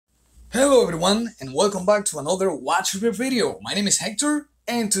Hello everyone and welcome back to another watch review video. My name is Hector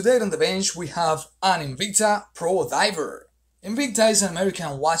and today on the bench we have an Invicta ProDiver. Invicta is an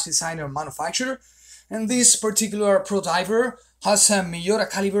American watch designer and manufacturer, and this particular ProDiver has a Miyota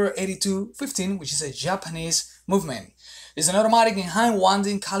caliber 8215, which is a Japanese movement. It's an automatic and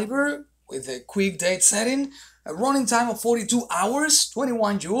high-winding caliber with a quick date setting, a running time of 42 hours,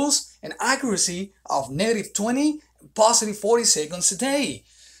 21 joules, and accuracy of -20 and positive 40 seconds a day.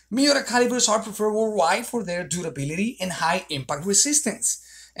 Miyota calibers are preferred worldwide for their durability and high impact resistance.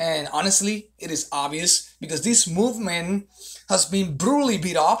 And honestly, it is obvious because this movement has been brutally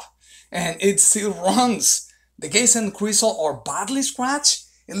beat up and it still runs. The case and crystal are badly scratched.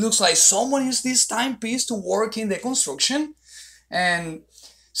 It looks like someone used this timepiece to work in the construction. And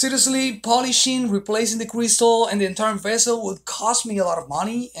seriously, polishing, replacing the crystal and the entire vessel would cost me a lot of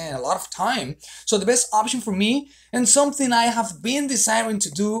money and a lot of time. So the best option for me, and something I have been desiring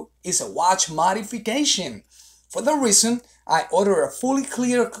to do, is a watch modification. For that reason, I ordered a fully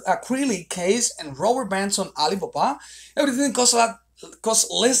clear acrylic case and rubber bands on Alibaba. Everything costs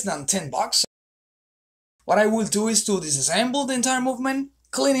less than 10 bucks. What I will do is to disassemble the entire movement,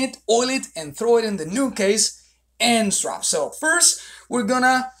 clean it, oil it, and throw it in the new case and strap. So first, we're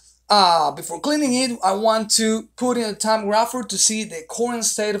gonna, before cleaning it, I want to put in a time grapher to see the current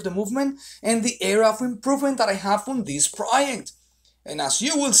state of the movement and the area of improvement that I have on this project. And as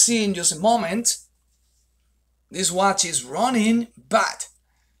you will see in just a moment, this watch is running bad.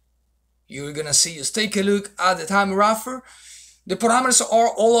 You're gonna see, just take a look at the time grapher. The parameters are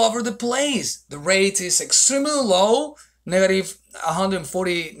all over the place. The rate is extremely low, negative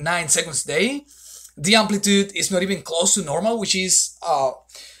 149 seconds a day. The amplitude is not even close to normal, which is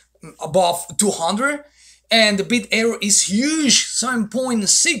above 200. And the bit error is huge,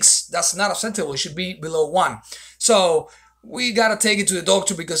 7.6. That's not acceptable. It should be below 1. So we gotta take it to the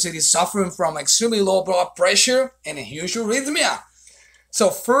doctor because it is suffering from extremely low blood pressure and a huge arrhythmia. So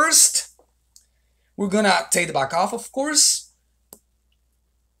first, we're gonna take the back off, of course.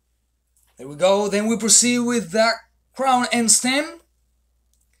 There we go. Then we proceed with the crown and stem.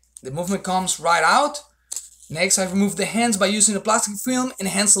 The movement comes right out. Next, I remove the hands by using a plastic film and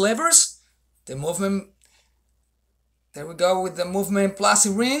hands levers. The movement, there we go with the movement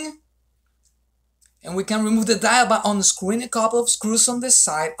plastic ring. And we can remove the dial by unscrewing a couple of screws on the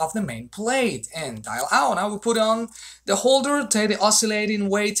side of the main plate and dial out. Now we put on the holder, take the oscillating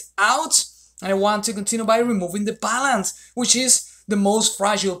weight out, and I want to continue by removing the balance, which is the most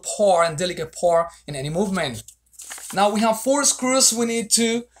fragile part and delicate part in any movement. Now we have 4 screws we need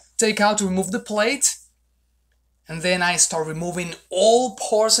to take out to remove the plate, and then I start removing all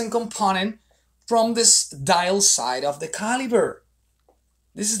parts and components from this dial side of the caliber.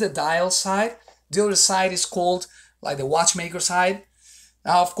 This is the dial side. The other side is called like the watchmaker side.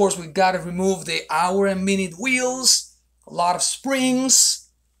 Now of course we gotta remove the hour and minute wheels, a lot of springs,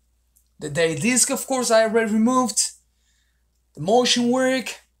 the day disc of course I already removed, the motion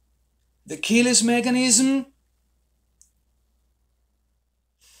work, the keyless mechanism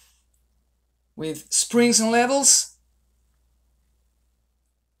with springs and levels,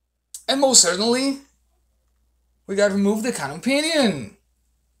 and most certainly we gotta remove the cannon pinion.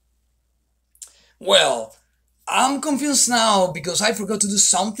 Well, I'm confused now because I forgot to do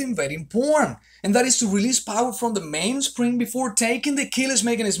something very important, and that is to release power from the main spring before taking the keyless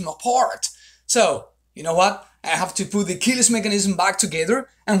mechanism apart. So, you know what? I have to put the keyless mechanism back together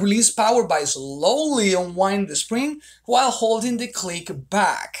and release power by slowly unwinding the spring while holding the click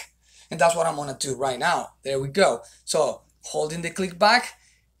back. And that's what I'm gonna do right now. There we go. So holding the click back,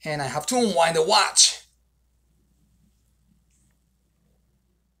 and I have to unwind the watch.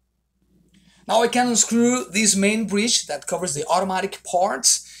 Now I can unscrew this main bridge that covers the automatic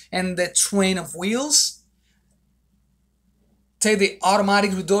parts and the train of wheels. Take the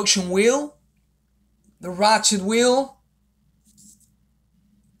automatic reduction wheel, the ratchet wheel,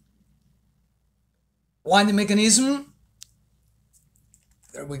 wind the mechanism.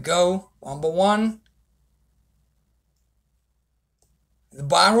 There we go, one by one. The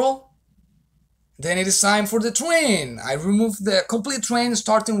barrel. Then it is time for the train. I remove the complete train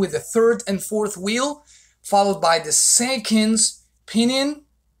starting with the 3rd and 4th wheel, followed by the 2nd pinion.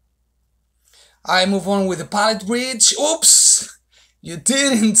 I move on with the pallet bridge. Oops! You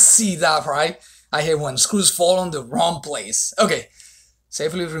didn't see that, right? I hate when screws fall on the wrong place. Okay,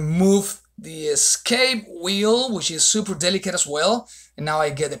 safely remove the escape wheel, which is super delicate as well. And now I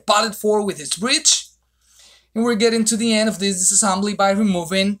get the pallet 4 with its bridge. And we're getting to the end of this disassembly by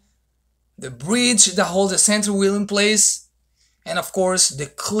removing the bridge that holds the center wheel in place, and of course the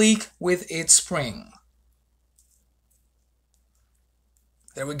click with its spring.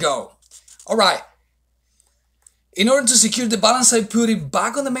 There we go. Alright, in order to secure the balance, I put it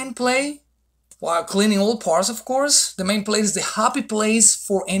back on the main plate while cleaning all parts, of course. The main plate is the happy place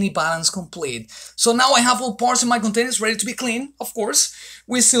for any balance complete. So now I have all parts in my containers ready to be cleaned, of course.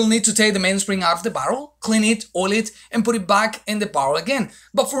 We still need to take the mainspring out of the barrel, clean it, oil it, and put it back in the barrel again.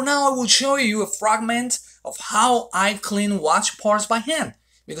 But for now, I will show you a fragment of how I clean watch parts by hand,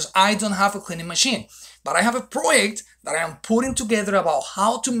 because I don't have a cleaning machine. But I have a project that I am putting together about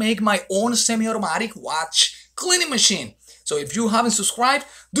how to make my own semi-automatic watch cleaning machine. So if you haven't subscribed,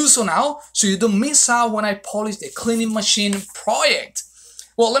 do so now so you don't miss out when I polish the cleaning machine project.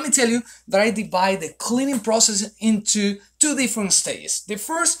 Well, let me tell you that I divide the cleaning process into two different stages. The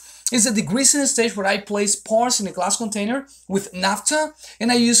first is the degreasing stage, where I place parts in a glass container with naphtha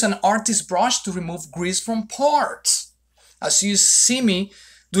and I use an artist brush to remove grease from parts, as you see me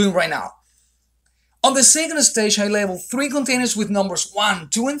doing right now. On the second stage, I label 3 containers with numbers 1,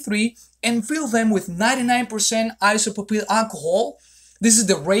 2, and 3 and fill them with 99% isopropyl alcohol. This is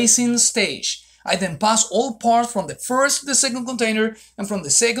the racing stage. I then pass all parts from the first to the second container and from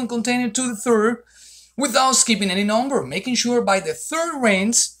the second container to the third without skipping any number, making sure by the third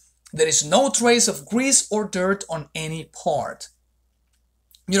rinse there is no trace of grease or dirt on any part.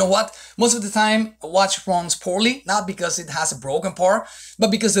 You know what? Most of the time a watch runs poorly, not because it has a broken part,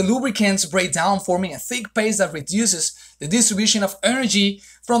 but because the lubricants break down, forming a thick paste that reduces the distribution of energy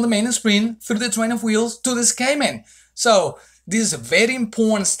from the mainspring through the train of wheels to the escapement. So this is a very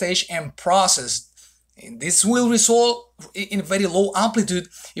important stage and process. And this will result in a very low amplitude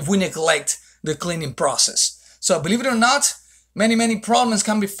if we neglect the cleaning process. So believe it or not, many problems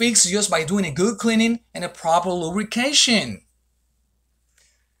can be fixed just by doing a good cleaning and a proper lubrication.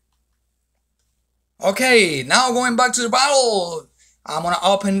 Okay, now going back to the barrel, I'm gonna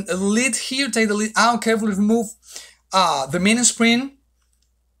open the lid here, take the lid out, carefully remove the mainspring.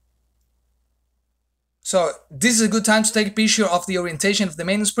 So this is a good time to take a picture of the orientation of the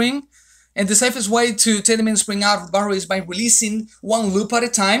mainspring. And the safest way to take the mainspring out of the barrel is by releasing one loop at a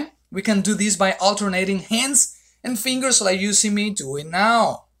time. We can do this by alternating hands and fingers like you see me doing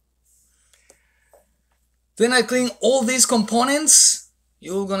now. Then I clean all these components.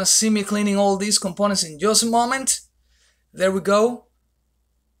 You're gonna see me cleaning all these components in just a moment. There we go.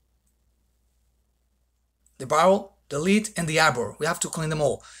 The barrel, the lid, and the arbor. We have to clean them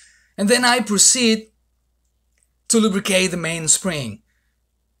all. And then I proceed to lubricate the mainspring.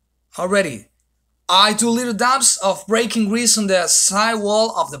 Already, I do little dabs of braking grease on the side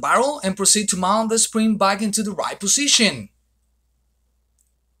wall of the barrel and proceed to mount the spring back into the right position.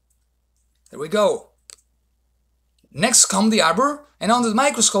 There we go. Next comes the arbor, and under the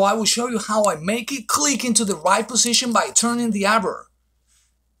microscope I will show you how I make it click into the right position by turning the arbor.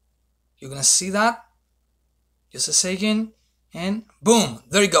 You're gonna see that. Just a second, and boom,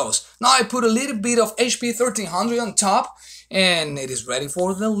 there it goes. Now I put a little bit of HP 1300 on top, and it is ready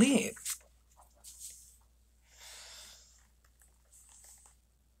for the lid.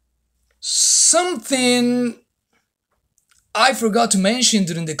 Something I forgot to mention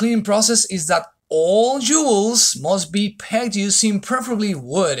during the cleaning process is that all jewels must be pegged using preferably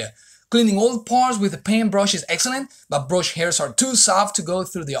wood. Cleaning all parts with a paintbrush is excellent, but brush hairs are too soft to go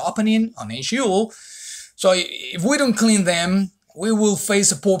through the opening on each jewel. So if we don't clean them, we will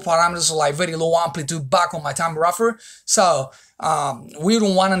face a poor parameters like very low amplitude back on my time buffer. So we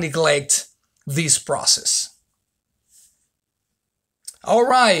don't want to neglect this process.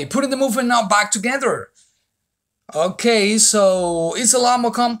 Alright, putting the movement now back together. Okay, so it's a lot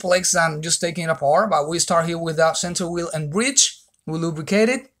more complex than just taking it apart, but we start here with the center wheel and bridge. We lubricate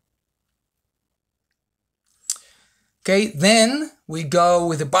it. Okay, then we go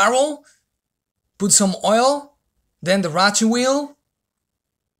with the barrel, put some oil, then the ratchet wheel.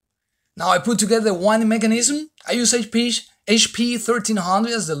 Now I put together the winding mechanism. I use HP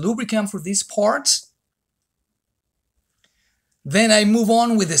 1300 as the lubricant for these parts. Then I move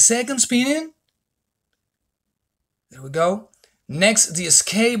on with the second spinning. There we go. Next, the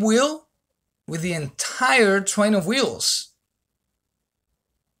escape wheel with the entire train of wheels.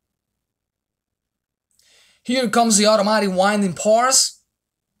 Here comes the automatic winding parts.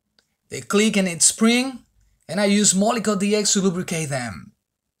 They click and it spring, and I use Miyota DX to lubricate them.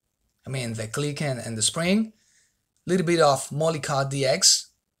 I mean, the click and the spring. Little bit of Miyota DX.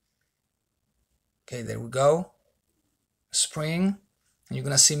 Okay, there we go. Spring, and you're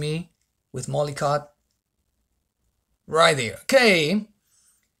gonna see me with Miyota right there. Okay,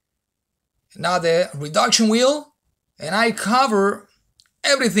 now the reduction wheel, and I cover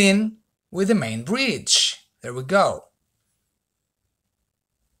everything with the main bridge. There we go.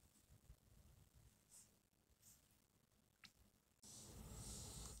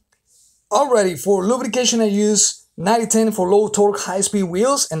 Alrighty, for lubrication I use 9010 for low torque high speed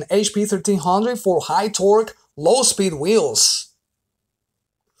wheels and HP 1300 for high torque low speed wheels.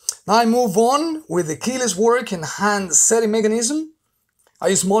 Now I move on with the keyless work and hand setting mechanism. I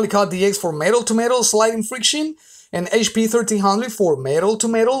use Molycot DX for metal to metal sliding friction and HP 1300 for metal to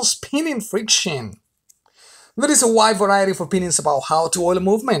metal spinning friction. There is a wide variety of opinions about how to oil a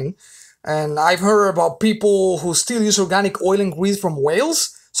movement, and I've heard about people who still use organic oil and grease from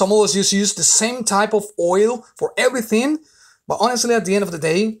whales. Some others just use the same type of oil for everything, but honestly at the end of the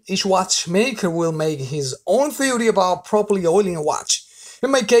day, each watchmaker will make his own theory about properly oiling a watch. In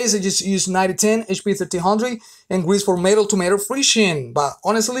my case, I just use 9010, HP 1300 and grease for metal to metal friction, but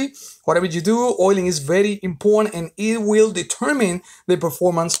honestly, whatever you do, oiling is very important and it will determine the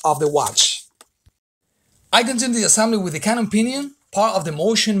performance of the watch. I continue the assembly with the cannon pinion, part of the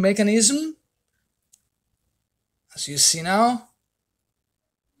motion mechanism. As you see now,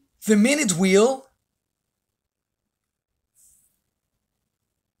 the minute wheel,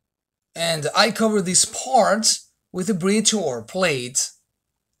 and I cover these parts with a bridge or plate.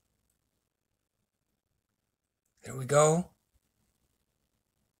 There we go.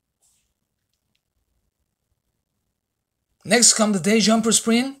 Next comes the day jumper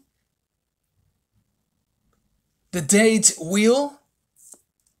spring, the date wheel,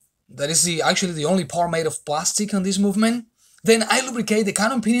 that is actually the only part made of plastic on this movement. Then I lubricate the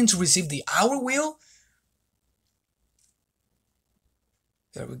cannon pinion to receive the hour wheel.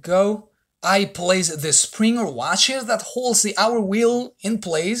 There we go. I place the spring or washer that holds the hour wheel in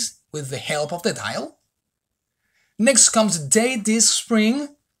place with the help of the dial. Next comes the date disc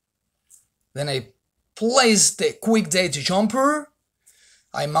spring. Then I place the quick date jumper.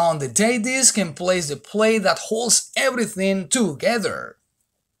 I mount the date disc and place the plate that holds everything together.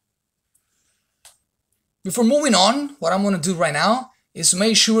 Before moving on, what I'm going to do right now is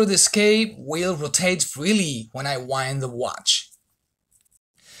make sure the escape wheel rotates freely when I wind the watch.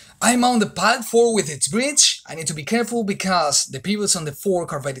 I mount the pallet fork with its bridge. I need to be careful because the pivots on the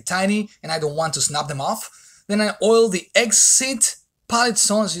fork are very tiny and I don't want to snap them off. Then I oil the exit pallet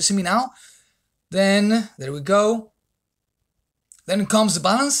stone, as you see me now. Then, there we go. Then comes the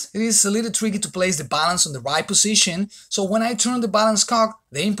balance. It is a little tricky to place the balance on the right position, so when I turn the balance cock,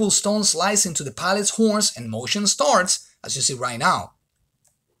 the impulse stone slides into the pallet's horns and motion starts, as you see right now.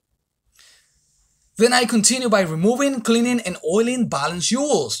 Then I continue by removing, cleaning and oiling balance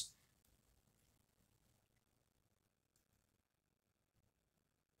jewels.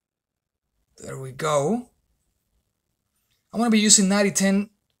 There we go. I'm going to be using 9010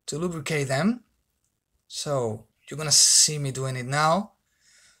 to lubricate them, so you're gonna see me doing it now.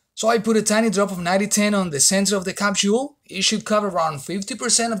 So I put a tiny drop of 9010 on the center of the capsule. It should cover around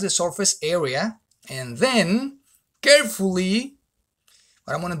 50% of the surface area. And then, carefully,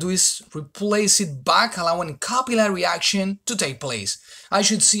 what I'm gonna do is replace it back, allowing capillary action to take place. I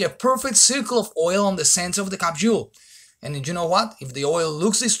should see a perfect circle of oil on the center of the capsule. And you know what? If the oil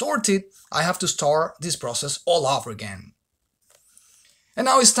looks distorted, I have to start this process all over again. And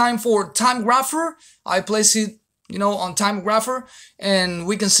now it's time for time grapher. I place it on time grapher, and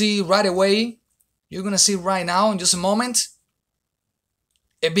we can see right away, you're gonna see right now in just a moment,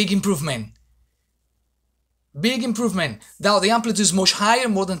 a big improvement. Big improvement. Now the amplitude is much higher,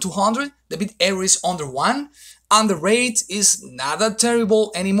 more than 200, the bit error is under 1, and the rate is not that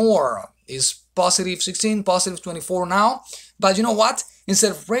terrible anymore. It's positive 16, positive 24 now, but you know what?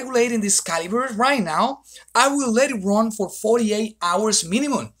 Instead of regulating this caliber right now, I will let it run for 48 hours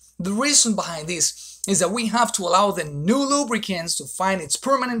minimum. The reason behind this is that we have to allow the new lubricants to find its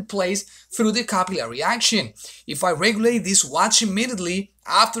permanent place through the capillary action. If I regulate this watch immediately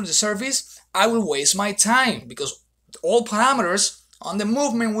after the service, I will waste my time because all parameters on the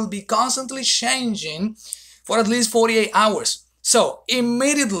movement will be constantly changing for at least 48 hours. So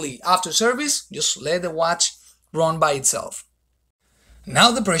immediately after service, just let the watch run by itself.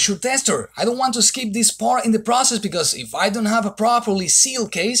 Now the pressure tester. I don't want to skip this part in the process because if I don't have a properly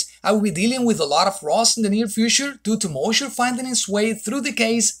sealed case, I will be dealing with a lot of rust in the near future due to moisture finding its way through the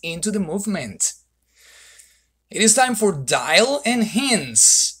case into the movement. It is time for dial and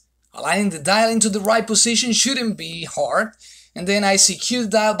hints. Aligning the dial into the right position shouldn't be hard, and then I secure the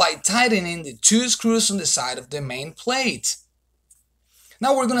dial by tightening the 2 screws on the side of the main plate.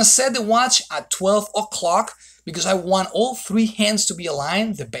 Now we're gonna set the watch at 12 o'clock because I want all 3 hands to be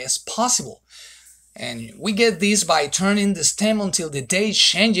aligned the best possible. And we get this by turning the stem until the date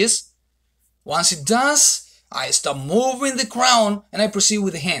changes. Once it does, I stop moving the crown and I proceed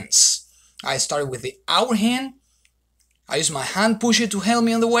with the hands. I start with the hour hand. I use my hand pusher to help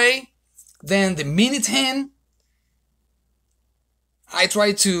me on the way. Then the minute hand. I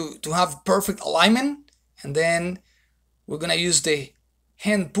try to have perfect alignment, and then we're gonna use the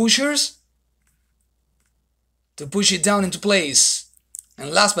hand pushers to push it down into place.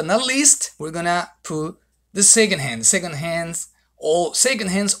 And last but not least, we're gonna put the second hand. Second hands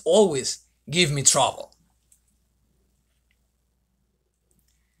always give me trouble.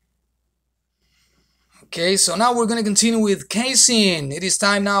 Okay, so now we're gonna continue with casing. It is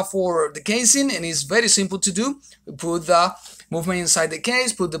time now for the casing, and it's very simple to do. We put the movement inside the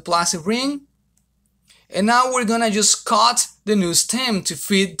case, put the plastic ring, and now we're gonna just cut the new stem to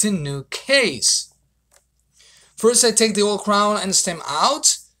fit the new case. First I take the old crown and stem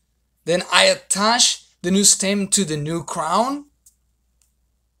out, then I attach the new stem to the new crown.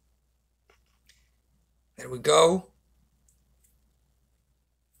 There we go.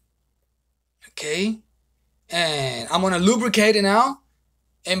 Okay, and I'm gonna lubricate it now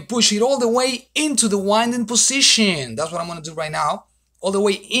and push it all the way into the winding position. That's what I'm gonna do right now, all the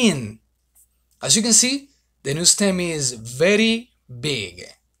way in. As you can see, the new stem is very big.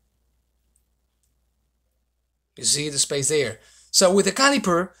 You see the space there. So with the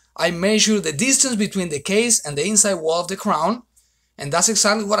caliper, I measure the distance between the case and the inside wall of the crown, and that's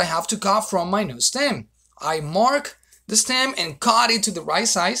exactly what I have to cut from my new stem. I mark the stem and cut it to the right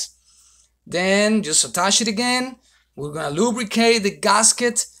size. Then just attach it again. We're gonna lubricate the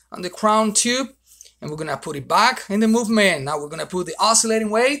gasket on the crown tube, and we're gonna put it back in the movement. Now we're gonna put the oscillating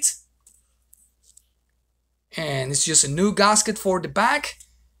weight, and it's just a new gasket for the back,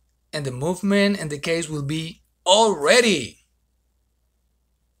 and the movement and the case will be all ready.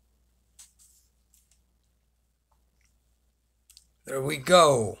 There we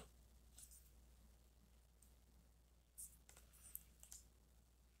go.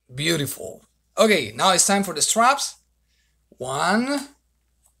 Beautiful. Okay, now it's time for the straps. One.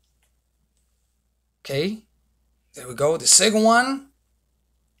 Okay, there we go. The second one.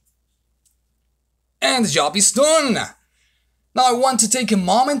 And the job is done. Now I want to take a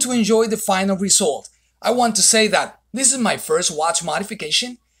moment to enjoy the final result. I want to say that this is my first watch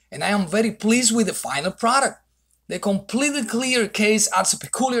modification, and I am very pleased with the final product. The completely clear case adds a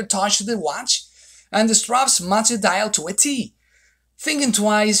peculiar touch to the watch, and the straps match the dial to a T. Thinking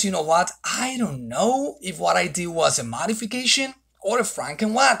twice, you know what, I don't know if what I did was a modification or a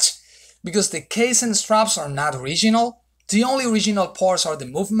Franken watch, because the case and straps are not original. The only original parts are the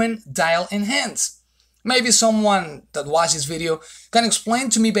movement, dial, and hands. Maybe someone that watched this video can explain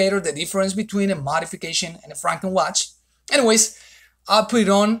to me better the difference between a modification and a Franken watch. Anyways, I'll put it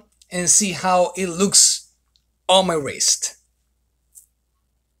on and see how it looks on my wrist.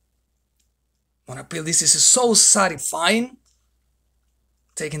 When I feel this is so satisfying.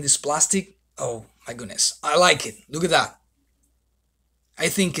 Taking this plastic, oh my goodness, I like it. Look at that. I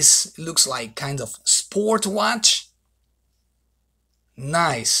think it looks like kind of sport watch.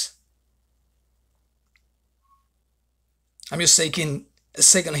 Nice. I'm just taking a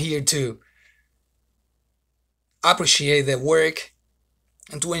second here to appreciate the work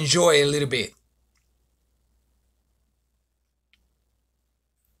and to enjoy it a little bit.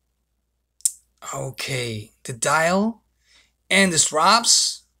 Okay, the dial and the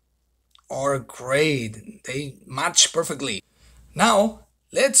straps are great. They match perfectly. Now,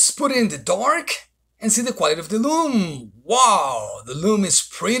 let's put it in the dark and see the quality of the loom. Wow, the loom is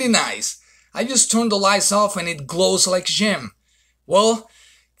pretty nice. I just turned the lights off and it glows like a gem. Well,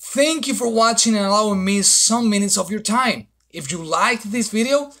 thank you for watching and allowing me some minutes of your time. If you liked this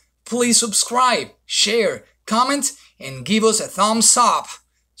video, please subscribe, share, comment, and give us a thumbs up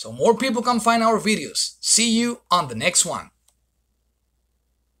so more people can find our videos. See you on the next one.